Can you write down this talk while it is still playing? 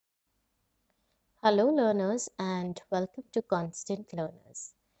Hello learners and welcome to Constant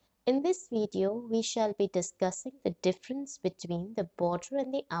Learners. In this video, we shall be discussing the difference between the border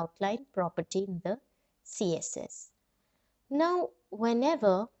and the outline property in the CSS. Now,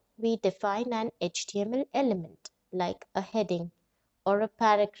 whenever we define an HTML element like a heading or a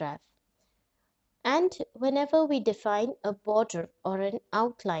paragraph, and whenever we define a border or an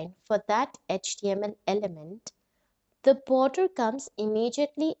outline for that HTML element, the border comes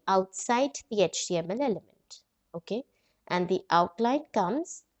immediately outside the HTML element, okay, and the outline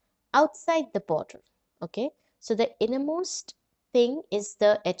comes outside the border, okay. So the innermost thing is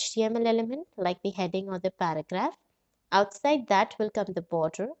the HTML element like the heading or the paragraph. Outside that will come the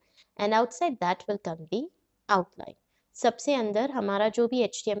border and outside that will come the outline. सबसे अंदर हमारा जो भी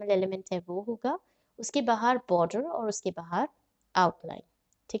HTML element है वो होगा, उसके बाहर border और उसके बाहर outline,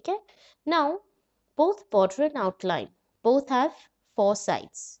 ठीक है. Now both border and outline both have four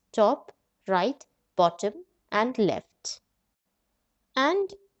sides: top, right, bottom, and left.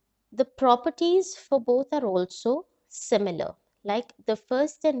 And the properties for both are also similar. Like the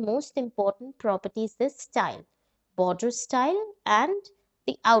first and most important property is the style, border style and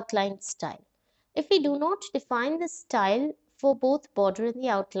the outline style. If we do not define the style for both border and the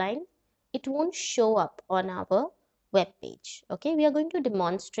outline, it won't show up on our web page. Okay, we are going to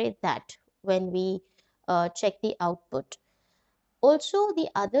demonstrate that when we check the output. Also, the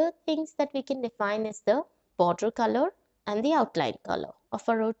other things that we can define is the border color and the outline color of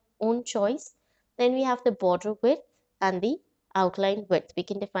our own choice. Then we have the border width and the outline width. We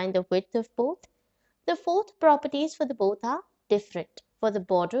can define the width of both. The fourth properties for the both are different. For the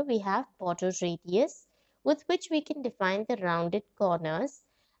border, we have border radius with which we can define the rounded corners.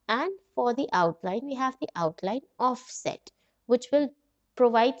 And for the outline, we have the outline offset, which will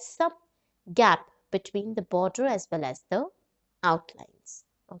provide some gap between the border as well as the outlines.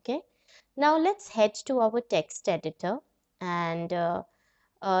 Okay, now let's head to our text editor and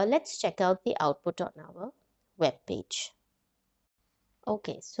let's check out the output on our web page.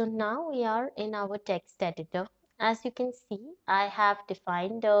 Okay, so now we are in our text editor. As you can see, I have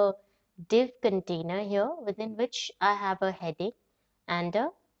defined a div container here within which I have a heading and a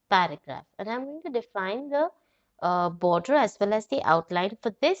paragraph, and I'm going to define the border as well as the outline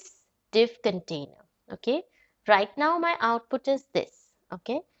for this div container. Okay, right now my output is this.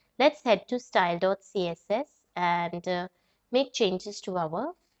 Okay, let's head to style.css and make changes to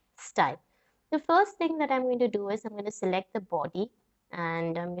our style. The first thing that I'm going to do is I'm going to select the body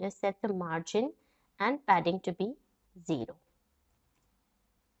and I'm going to set the margin and padding to be 0.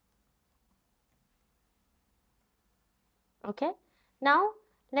 Okay, now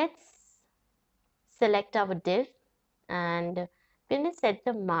let's select our div and we're going to set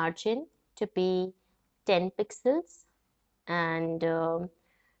the margin to be 10 pixels and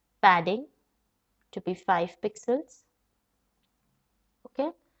padding to be 5 pixels.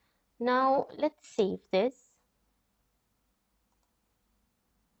 Okay, now let's save this.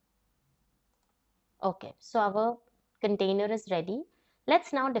 Okay, so our container is ready.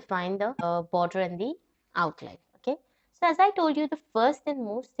 Let's now define the border and the outline. Okay, so as I told you, the first and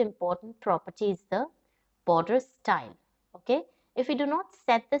most important property is the border style. Okay, if we do not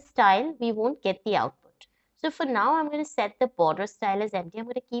set the style, we won't get the output. So for now, I'm going to set the border style as empty. I'm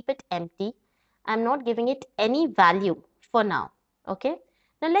going to keep it empty. I'm not giving it any value for now. Okay,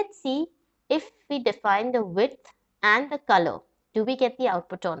 now let's see if we define the width and the color. Do we get the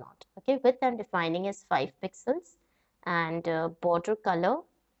output or not? Okay, width I'm defining as 5 pixels and border color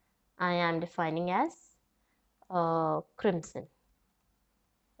I am defining as crimson.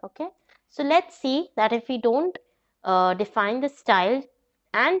 Okay, so let's see that if we don't define the style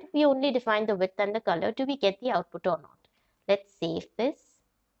and we only define the width and the color, do we get the output or not? Let's save this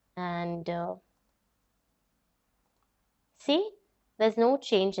and see, there's no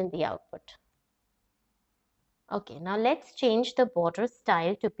change in the output. Okay, now let's change the border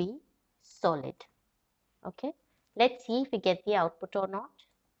style to be solid. Okay, let's see if we get the output or not.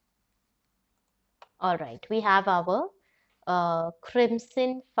 All right, we have our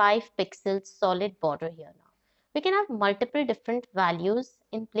crimson 5 pixel solid border here now. We can have multiple different values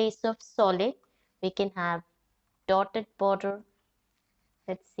in place of solid. We can have dotted border.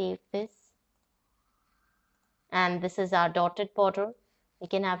 Let's save this. And this is our dotted border. We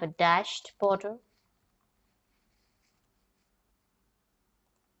can have a dashed border.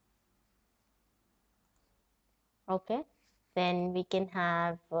 Okay, then we can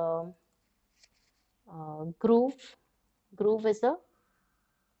have groove. Groove is a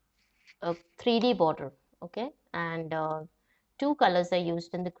 3D border. Okay, and two colors are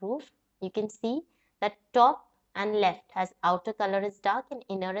used in the groove. You can see that top and left has outer color is dark and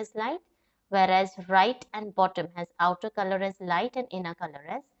inner is light, whereas right and bottom has outer color as light and inner color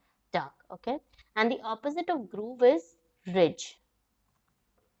as dark. Okay, and the opposite of groove is ridge.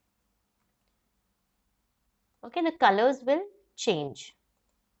 Okay, the colors will change.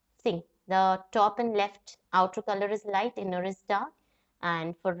 See, the top and left outer color is light, inner is dark,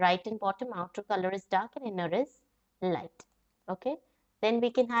 and for right and bottom outer color is dark and inner is light. Okay, then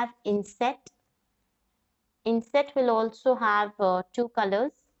we can have inset. Inset will also have two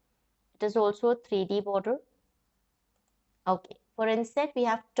colors. It is also a 3D border. Okay, for inset we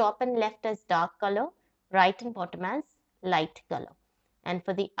have top and left as dark color, right and bottom as light color. And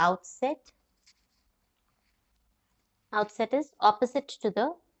for the outset, outset is opposite to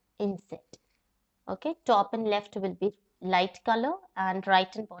the inset. Okay, top and left will be light color and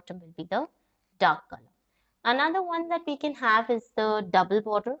right and bottom will be the dark color. Another one that we can have is the double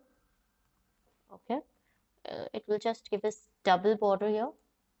border. Okay, it will just give us double border here,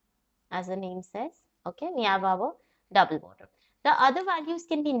 as the name says. Okay, we have our double border. The other values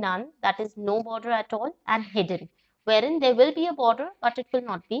can be none, that is no border at all, and hidden, wherein there will be a border but it will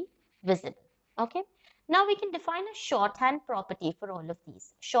not be visible. Okay, now we can define a shorthand property for all of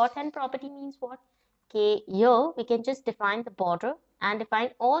these. Shorthand property means what? Okay, here we can just define the border and define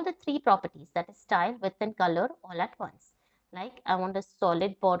all the three properties, that is style, width and color, all at once. Like I want a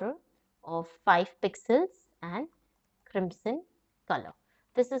solid border of 5 pixels and crimson color.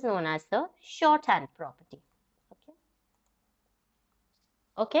 This is known as the shorthand property. Okay.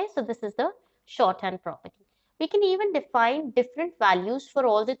 Okay, so this is the shorthand property. We can even define different values for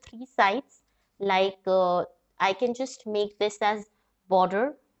all the three sides. Like I can just make this as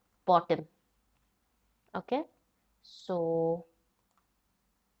border bottom. Okay, so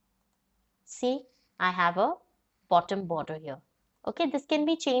see, I have a bottom border here. Okay, this can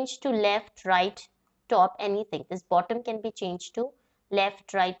be changed to left, right, top, anything. This bottom can be changed to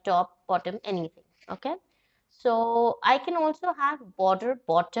left, right, top, bottom, anything. Okay, so I can also have border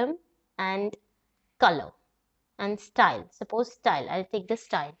bottom and color and style. Suppose style, I'll take the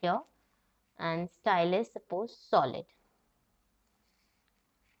style here, and style is suppose solid.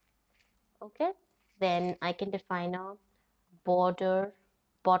 Okay, then I can define a border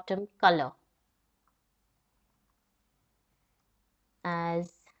bottom color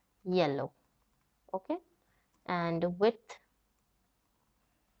as yellow. Okay, and width,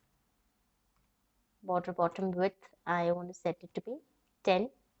 border bottom width, I want to set it to be 10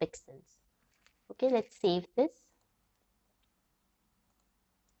 pixels. Okay, let's save this.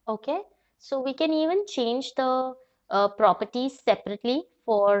 Okay, so we can even change the properties separately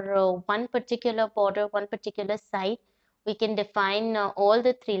for one particular border, one particular side. We can define all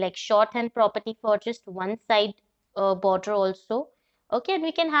the three, like shorthand property for just one side border also. Okay, and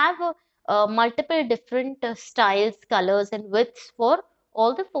we can have multiple different styles, colors, and widths for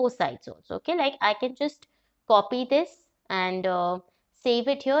all the four sides also. Okay, like I can just copy this and save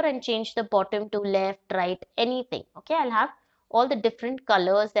it here and change the bottom to left, right, anything. Okay, I'll have all the different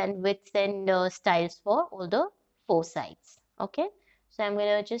colors and widths and styles for all the four sides. Okay, so I'm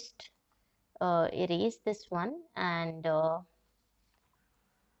going to just erase this one and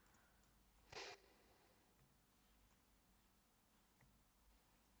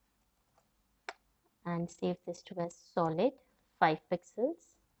save this to as solid 5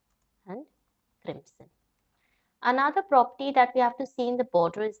 pixels and crimson. Another property that we have to see in the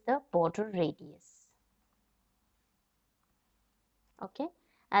border is the border radius. Okay,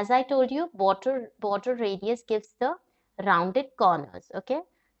 as I told you, border radius gives the rounded corners. Okay,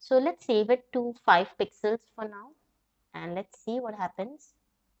 so let's save it to 5 pixels for now and let's see what happens.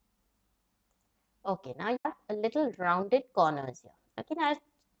 Okay, now you have a little rounded corners here. Okay, now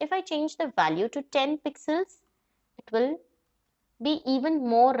if I change the value to 10 pixels, it will be even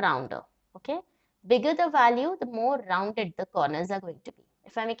more rounder. Okay, bigger the value, the more rounded the corners are going to be.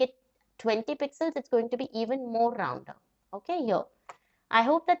 If I make it 20 pixels, it's going to be even more rounder. Okay, here. I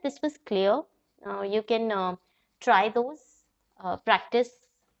hope that this was clear. You can try those, practice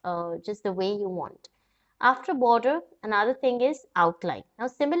just the way you want. After border, another thing is outline. Now,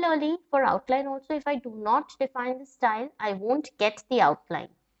 similarly, for outline also, if I do not define the style, I won't get the outline.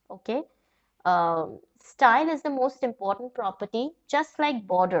 Okay. Style is the most important property, just like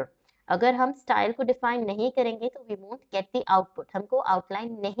border. अगर हम style को define नहीं करेंगे तो we won't get the output. हमको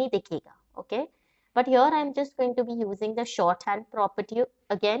outline नहीं दिखेगा. Okay. But here I'm just going to be using the shorthand property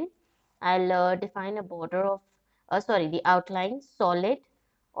again. I'll define a border of, the outline solid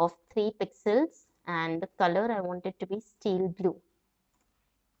of 3 pixels and the color I want it to be steel blue.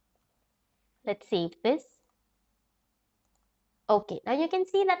 Let's save this. Okay, now you can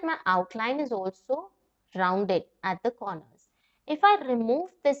see that my outline is also rounded at the corners. if I remove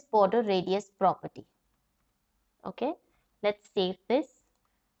this border radius property, okay, let's save this,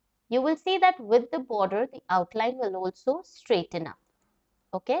 you will see that with the border, the outline will also straighten up.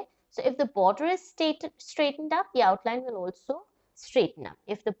 Okay, so if the border is straightened up, the outline will also straighten up.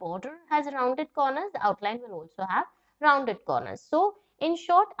 If the border has rounded corners, the outline will also have rounded corners. So in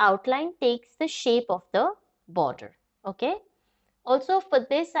short, outline takes the shape of the border. Okay, also for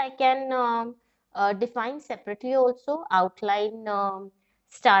this I can define separately also outline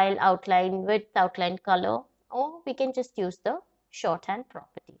style, outline width, outline color, or we can just use the shorthand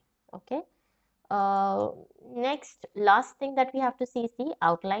property. Okay. Uh, Next, last thing that we have to see is the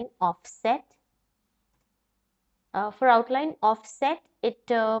outline offset. For outline offset, it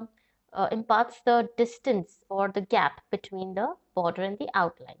imparts the distance or the gap between the border and the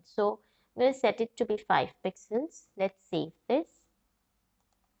outline. So we'll set it to be 5 pixels. Let's save this.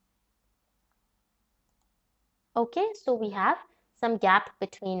 Okay, so we have some gap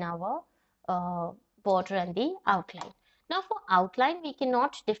between our border and the outline. Now for outline, we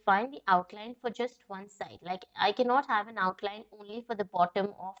cannot define the outline for just one side. Like I cannot have an outline only for the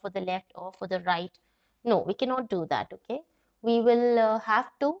bottom or for the left or for the right. No, we cannot do that, okay? We will have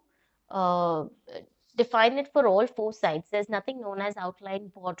to uh, define it for all four sides. There's nothing known as outline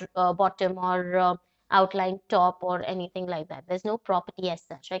border, bottom or outline top or anything like that. There's no property as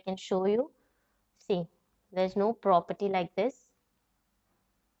such. I can show you. See, there's no property like this.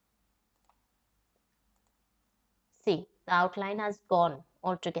 See, the outline has gone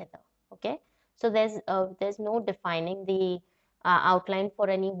altogether. Okay, so there's no defining the outline for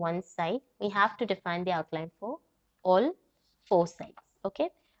any one side. We have to define the outline for all four sides. Okay,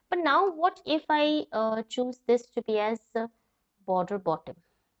 but now what if I choose this to be as border bottom?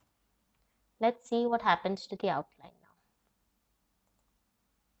 Let's see what happens to the outline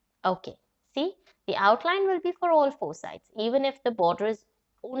now. Okay, see, the outline will be for all four sides, even if the border is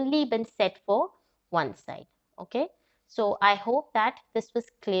only been set for one side. Okay, so I hope that this was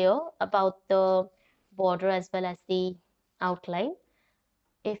clear about the border as well as the outline.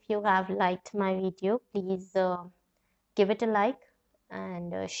 If you have liked my video, please give it a like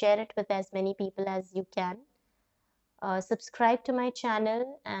and share it with as many people as you can. Subscribe to my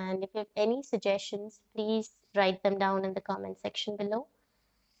channel, and if you have any suggestions, please write them down in the comment section below.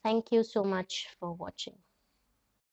 Thank you so much for watching.